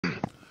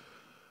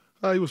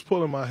He was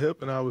pulling my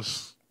hip, and I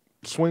was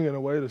swinging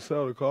away to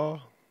sell the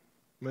call.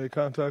 Made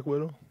contact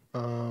with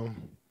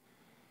him.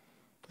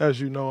 As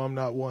you know, I'm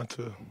not one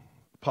to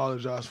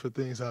apologize for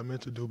things I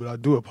meant to do, but I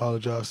do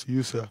apologize to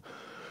you, sir,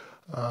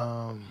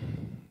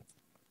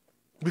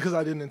 because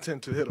I didn't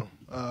intend to hit him.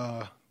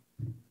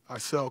 I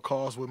sell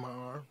calls with my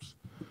arms.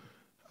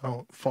 I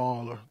don't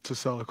fall or to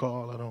sell a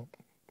call. I'm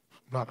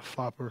not a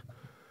flopper.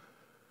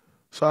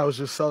 So I was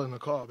just selling the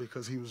call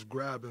because he was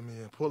grabbing me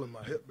and pulling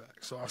my hip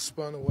back. So I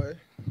spun away,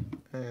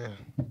 and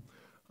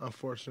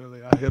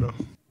unfortunately I hit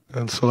him.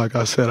 And so, like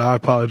I said, I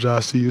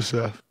apologize to you,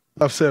 Seth.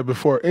 I've said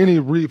before, any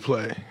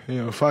replay,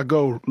 if I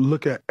go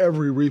look at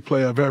every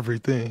replay of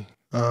everything,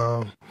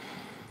 a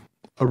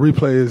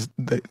replay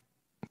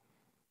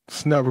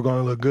it's never going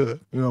to look good,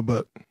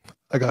 but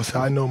like I said,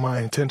 I know my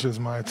intentions.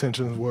 My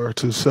intentions were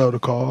to sell the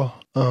call.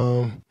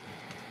 And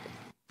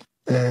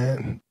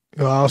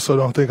I also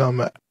don't think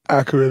I'm an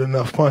accurate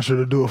enough puncher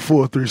to do a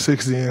full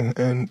 360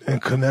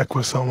 and connect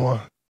with someone.